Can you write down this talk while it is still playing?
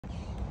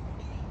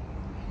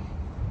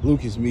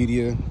Lucas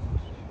Media.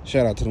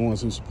 Shout out to the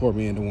ones who support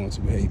me and the ones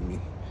who hate me.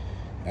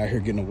 Out here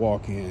getting a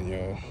walk in,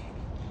 yo.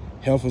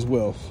 Health is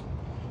wealth.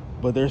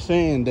 But they're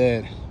saying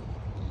that,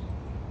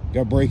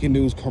 got breaking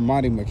news,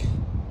 Cormani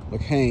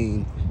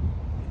McClain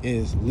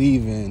is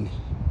leaving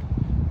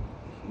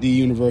the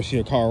University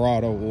of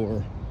Colorado,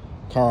 or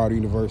Colorado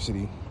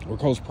University, where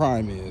Coach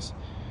Prime is.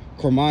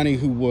 Cormani,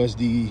 who was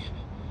the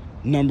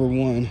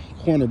 #1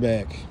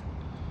 cornerback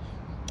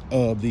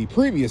of the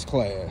previous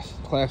class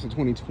of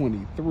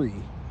 2023.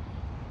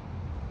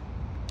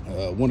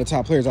 One of the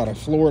top players out of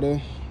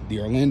Florida, the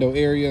Orlando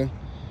area,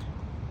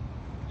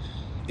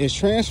 is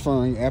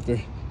transferring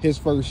after his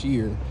first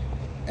year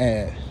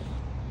at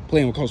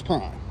playing with Coach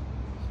Prime.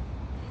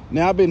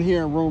 Now, I've been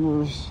hearing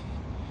rumors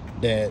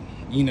that,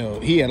 you know,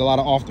 he had a lot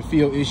of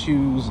off-the-field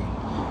issues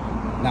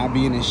and not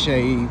being in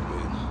shape.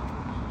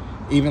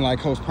 And even like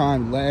Coach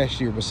Prime last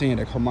year was saying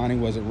that Cormani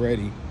wasn't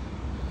ready.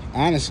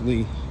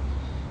 Honestly,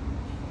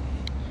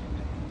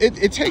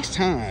 it takes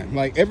time.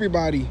 Like,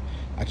 everybody,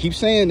 I keep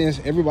saying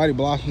this, everybody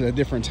blossoms at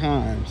different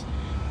times.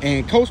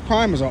 And Coach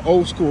Prime is an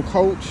old-school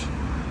coach.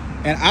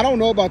 And I don't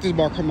know about this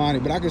about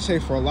Cormani, but I can say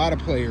for a lot of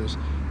players,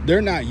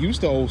 they're not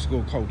used to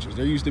old-school coaches.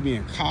 They're used to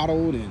being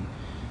coddled and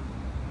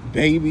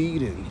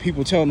babied and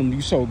people telling them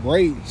you're so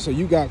great. So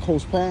you got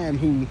Coach Prime,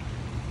 who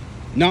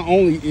not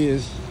only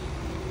is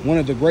one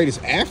of the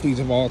greatest athletes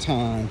of all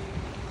time,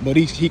 but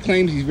he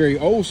claims he's very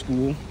old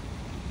school.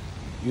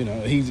 You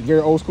know, he's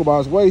very old school about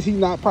his ways. He's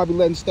not probably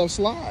letting stuff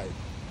slide.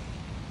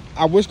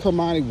 I wish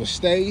Cormani would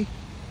stay,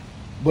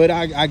 but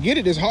I get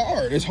it. It's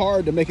hard. It's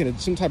hard to make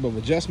some type of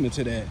adjustment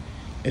to that.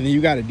 And then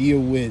you got to deal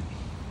with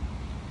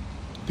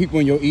people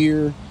in your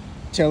ear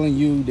telling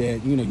you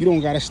that, you know, you don't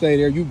got to stay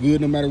there. You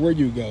good no matter where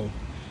you go.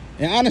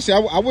 And honestly,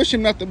 I wish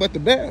him nothing but the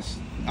best.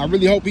 I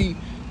really hope he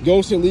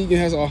goes to the league and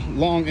has a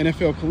long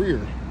NFL career.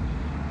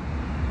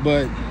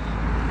 But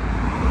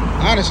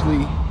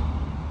honestly,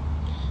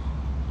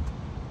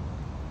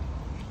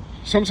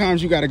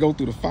 sometimes you got to go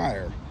through the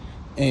fire.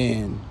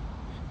 And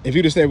if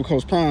you'd have stayed with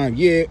Coach Prime,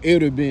 yeah,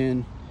 it'd have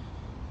been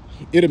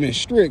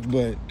strict,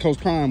 but Coach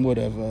Prime would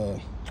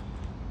have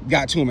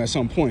got to him at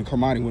some point.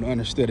 Cormani would have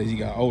understood as he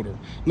got older.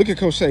 Look at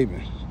Coach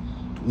Saban.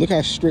 Look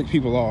how strict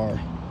people are.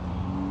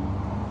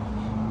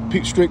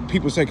 Strict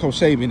people say Coach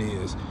Saban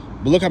is,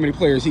 but look how many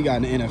players he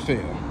got in the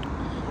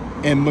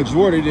NFL. And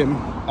majority of them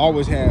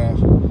always have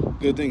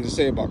good things to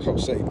say about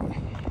Coach Saban.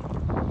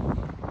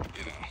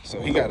 You know, so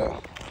he got to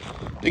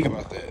think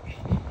about that.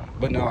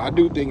 But no, I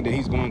do think that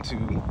he's going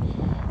to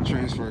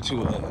transfer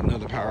to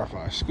another Power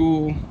 5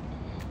 school,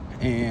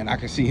 and I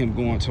can see him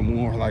going to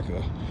more like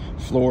a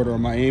Florida or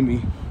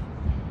Miami.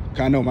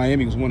 I know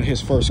Miami was one of his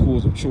first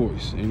schools of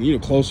choice, and, you know,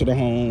 closer to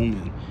home,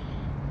 and,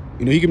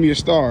 you know, he can be a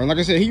star. And like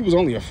I said, he was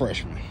only a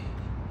freshman,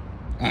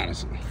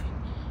 honestly.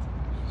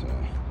 So,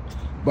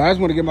 but I just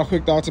want to get my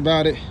quick thoughts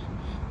about it.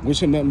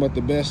 Wish him nothing but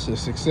the best of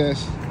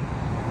success.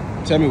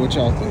 Tell me what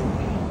y'all think.